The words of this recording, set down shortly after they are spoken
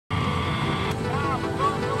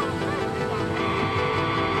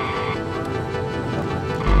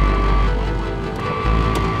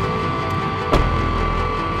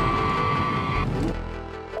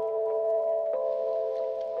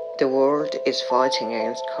The world is fighting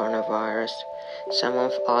against coronavirus. Some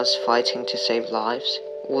of us fighting to save lives.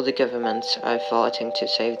 All the governments are fighting to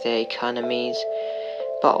save their economies.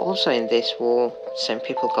 But also in this war, some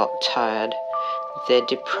people got tired. They're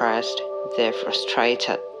depressed. They're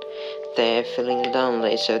frustrated. They're feeling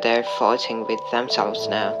lonely, so they're fighting with themselves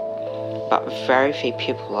now. But very few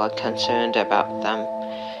people are concerned about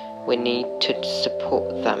them. We need to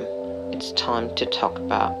support them. It's time to talk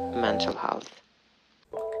about mental health.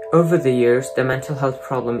 Over the years, the mental health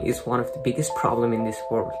problem is one of the biggest problems in this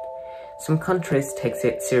world. Some countries take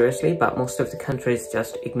it seriously, but most of the countries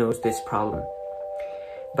just ignore this problem.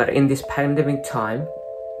 But in this pandemic time,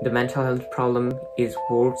 the mental health problem is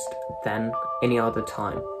worse than any other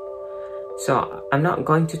time. So I'm not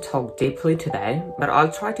going to talk deeply today, but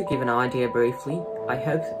I'll try to give an idea briefly. I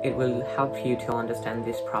hope it will help you to understand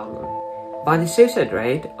this problem. By the suicide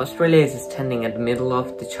rate, Australia is standing at the middle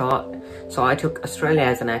of the chart, so I took Australia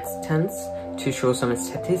as an instance to show some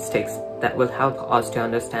statistics that will help us to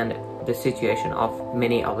understand the situation of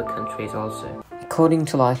many other countries also. According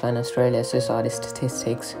to Lifeline Australia suicide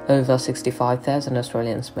statistics, over 65,000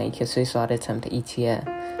 Australians make a suicide attempt each year.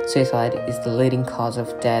 Suicide is the leading cause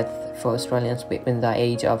of death for Australians between the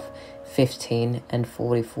age of 15 and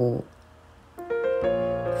 44.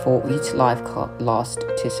 For each life lost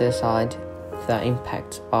to suicide, the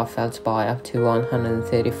impacts are felt by up to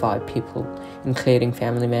 135 people, including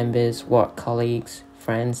family members, work colleagues,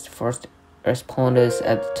 friends, first responders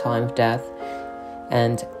at the time of death,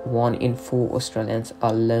 and 1 in 4 Australians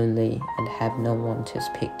are lonely and have no one to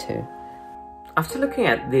speak to. After looking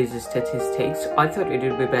at these statistics, I thought it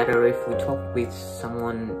would be better if we talked with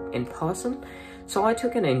someone in person. So I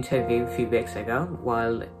took an interview a few weeks ago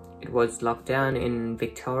while it was locked down in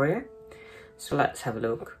Victoria. So let's have a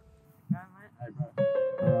look.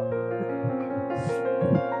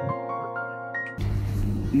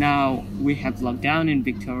 Now we have lockdown in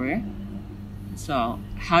Victoria. So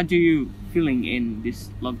how do you feeling in this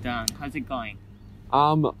lockdown? How's it going?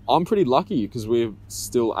 I'm pretty lucky because we're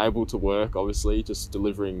still able to work, obviously, just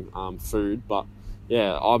delivering food. But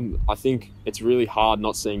yeah, I think it's really hard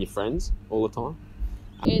not seeing your friends all the time.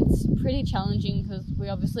 It's pretty challenging because we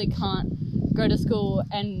obviously can't go to school,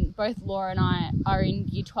 and both Laura and I are in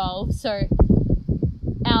year 12, so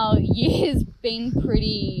our year's been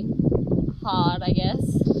pretty hard, I guess.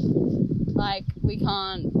 Like, we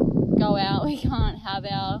can't go out, we can't have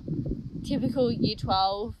our typical year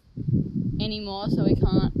 12 anymore, so we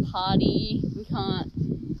can't party, we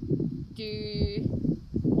can't do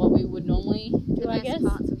what we would normally do, I guess. The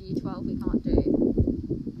best parts of year 12 we can't do.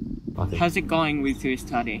 How's it going with your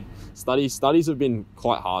study? Studies have been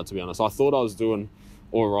quite hard, to be honest. I thought I was doing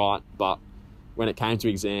all right, but when it came to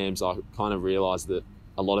exams, I kind of realised that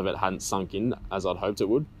a lot of it hadn't sunk in as I'd hoped it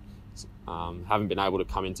would. Haven't been able to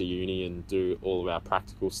come into uni and do all of our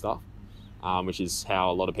practical stuff, which is how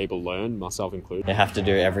a lot of people learn, myself included. You have to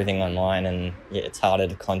do everything online, and yeah, it's harder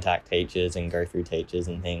to contact teachers and go through teachers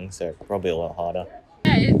and things, so probably a lot harder.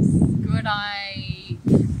 Yeah, it's good. I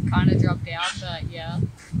kind of dropped out, but yeah,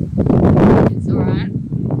 it's alright.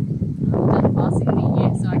 I'm just passing the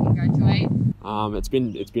year so I can graduate.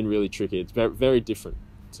 It's been really tricky. It's very different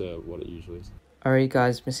to what it usually is. Are you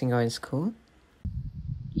guys missing going to school?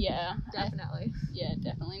 Yeah, Definitely.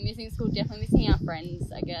 Definitely missing school, definitely missing our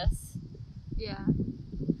friends, I guess. Yeah.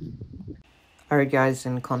 Are you guys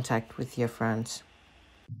in contact with your friends?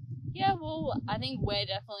 Yeah, well, I think we're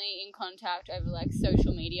definitely in contact over like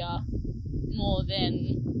social media more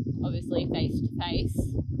than obviously face to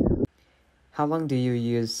face. How long do you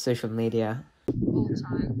use social media? All the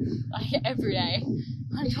time. Like every day,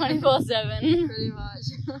 like 24/7. Pretty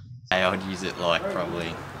much. I would use it like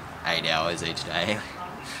probably 8 hours each day.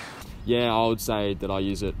 Yeah, I would say that I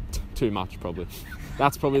use it too much, probably.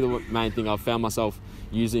 That's probably the main thing. I've found myself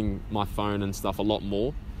using my phone and stuff a lot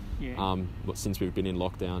more since we've been in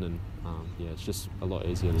lockdown, and yeah, it's just a lot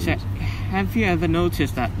easier to use. Have you ever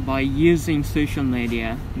noticed that by using social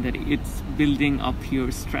media that it's building up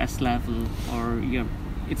your stress level, or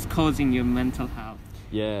it's causing your mental health?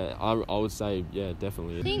 Yeah, I would say, yeah,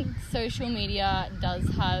 definitely. I think social media does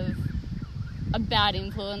have a bad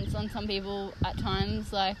influence on some people at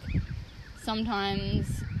times. Like,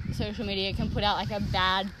 sometimes social media can put out like a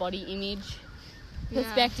bad body image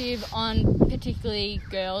perspective on particularly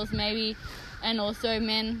girls maybe, and also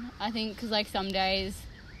men, I think, because like some days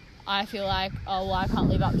I feel like, oh well, I can't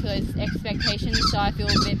live up to those expectations, so I feel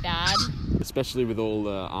a bit bad. Especially with all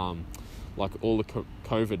the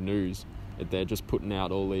COVID news, they're just putting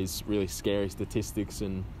out all these really scary statistics,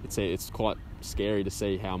 and it's quite scary to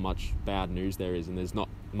see how much bad news there is, and there's not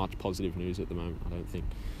much positive news at the moment, I don't think.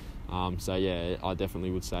 So yeah, I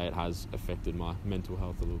definitely would say it has affected my mental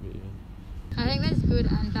health a little bit. Yeah. I think there's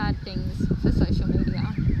good and bad things for social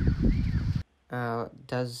media.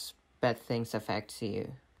 Does bad things affect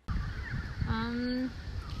you?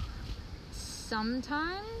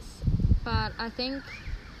 Sometimes, but I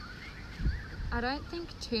don't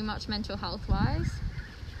think too much mental health wise.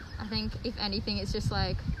 I think if anything, it's just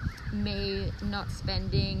like me not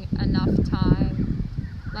spending enough time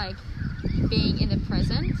like being in the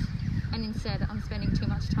present, and instead I'm spending too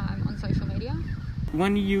much time on social media.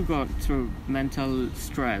 When you go through mental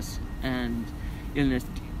stress and illness,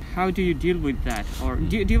 how do you deal with that? Or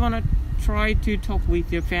do you want to try to talk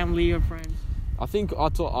with your family or friends? I think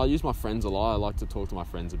I use my friends a lot. I like to talk to my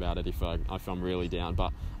friends about it if I'm really down.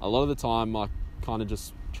 But a lot of the time I kind of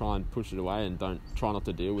just try and push it away and try not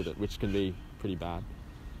to deal with it, which can be pretty bad.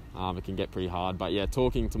 It can get pretty hard. But yeah,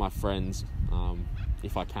 talking to my friends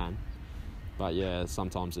if I can. But yeah,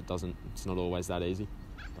 sometimes it's not always that easy.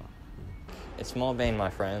 But, yeah. It's more been my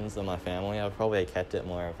friends than my family. I've probably kept it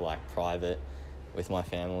more of like private with my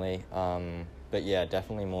family. But yeah,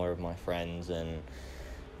 definitely more of my friends, and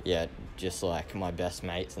yeah, just like my best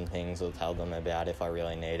mates and things I'll tell them about if I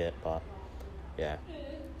really need it. But yeah.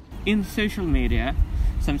 In social media,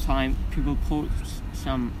 sometimes people post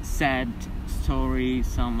some sad stories,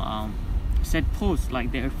 some sad posts,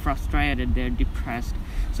 like they're frustrated, they're depressed,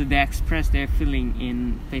 so they express their feeling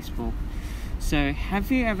in Facebook. So have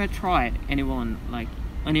you ever tried anyone, like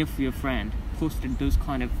any of your friend posted those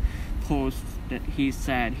kind of posts that he's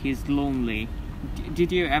sad, he's lonely?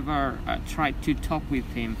 Did you ever try to talk with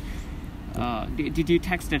him? Did you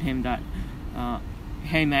texted him that,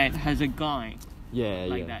 hey mate, how's it going? Yeah,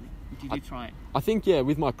 like that. Did you try it? I think, yeah,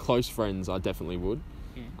 with my close friends, I definitely would.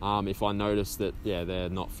 Yeah. If I notice that, yeah, they're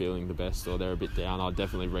not feeling the best or they're a bit down, I'd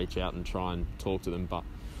definitely reach out and try and talk to them. But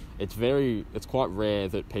it's quite rare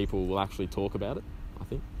that people will actually talk about it, I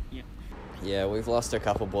think. Yeah. Yeah, we've lost a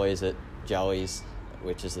couple boys at Joey's,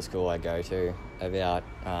 which is the school I go to, about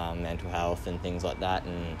mental health and things like that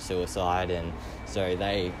and suicide, and so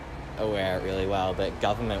they aware it really well, but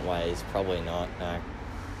government ways probably not, no.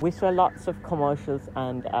 We saw lots of commercials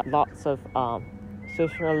and lots of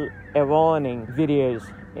social warning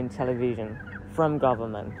videos in television from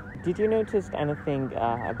government. Did you notice anything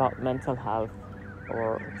about mental health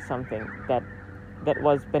or something that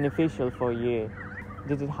was beneficial for you?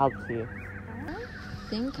 Did it help you?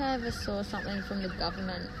 I think I ever saw something from the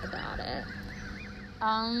government about it.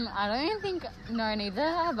 I don't think, no, neither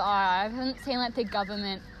have I. I haven't seen like the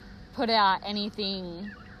government put out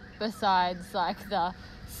anything besides like the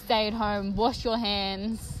stay at home, wash your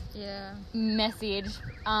hands message.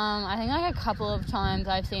 I think like a couple of times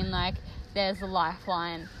I've seen like there's a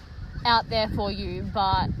lifeline out there for you,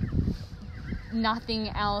 but nothing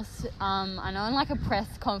else. I know in like a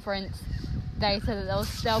press conference they said that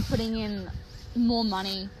they were putting in more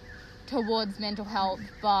money towards mental health,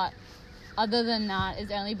 but other than that, it's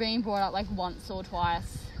only being brought up like once or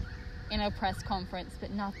twice in a press conference,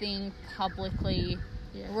 but nothing publicly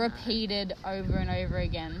repeated over and over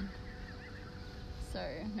again. So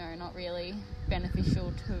no, not really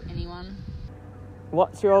beneficial to anyone.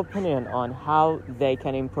 What's your opinion on how they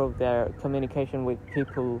can improve their communication with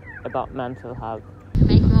people about mental health?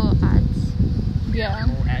 Make more ads Yeah.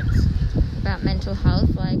 More ads? about mental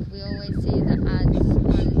health. Like we always see the ads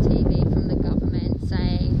on TV from the government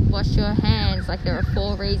saying wash your hands, like there are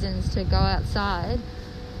 4 reasons to go outside,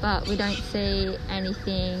 but we don't see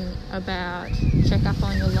anything about check up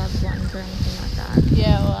on your loved ones or anything like that.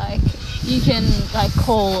 Yeah, like you can like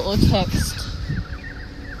call or text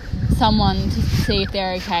someone to see if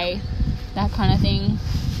they're okay, that kind of thing.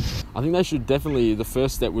 I think they should definitely, the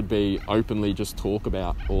first step would be openly just talk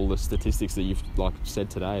about all the statistics that you've like said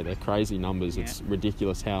today. They're crazy numbers. Yeah. It's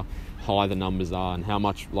ridiculous how high the numbers are and how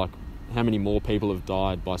how many more people have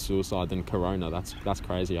died by suicide than corona. That's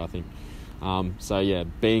crazy, I think. So yeah,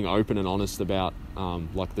 being open and honest about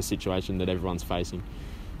like the situation that everyone's facing.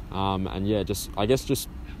 And yeah, just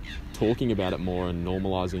talking about it more and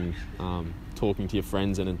normalising talking to your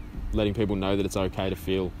friends and letting people know that it's okay to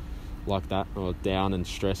feel like that, or down and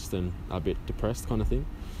stressed and a bit depressed kind of thing.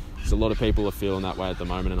 So a lot of people are feeling that way at the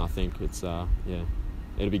moment, and I think it's it'll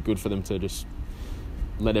be good for them to just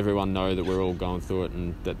let everyone know that we're all going through it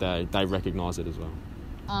and that they recognise it as well.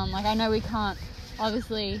 Like I know we can't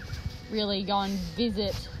obviously really go and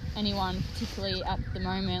visit anyone, particularly at the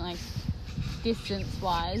moment, like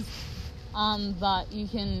distance-wise, but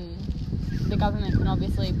the government can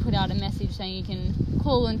obviously put out a message saying you can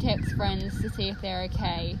call and text friends to see if they're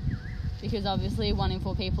okay, because obviously 1 in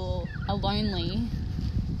 4 people are lonely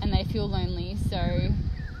and they feel lonely, so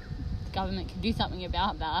the government can do something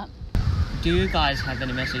about that. do you guys have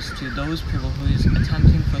any message to those people who is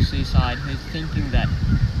attempting for suicide, who is thinking that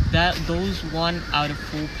those 1 out of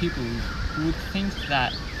 4 people who would think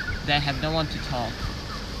that they have no one to talk?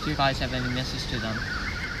 Do you guys have any message to them?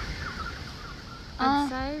 I'd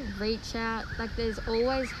say reach out. Like, there's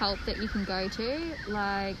always help that you can go to,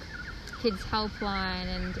 like Kids Helpline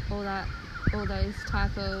and all those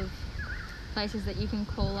type of places that you can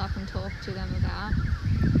call up and talk to them about.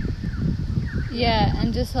 Yeah,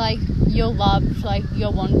 and just like you're loved, like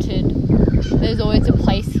you're wanted. There's always a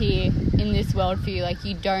place here in this world for you. Like,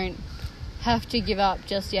 you don't have to give up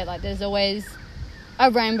just yet. Like, there's always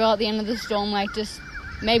a rainbow at the end of the storm. Like, just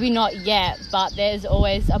maybe not yet, but there's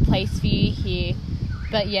always a place for you here.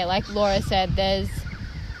 But yeah, like Laura said, there's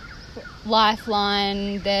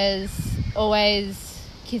Lifeline, there's always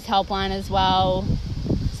Kids Helpline as well.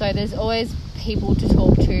 So there's always people to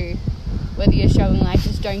talk to. Whether you're struggling, like,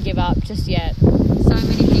 just don't give up just yet. So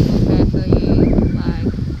many people care for you.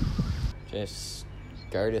 Like, Just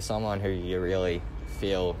go to someone who you really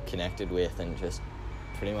feel connected with and just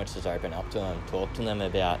pretty much just open up to them. Talk to them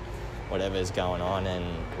about whatever's going on and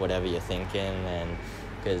whatever you're thinking, and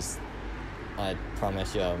because I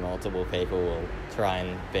promise you multiple people will try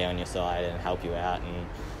and be on your side and help you out and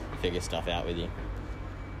figure stuff out with you.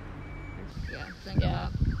 yeah, think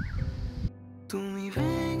about. Tu mi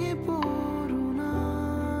vengi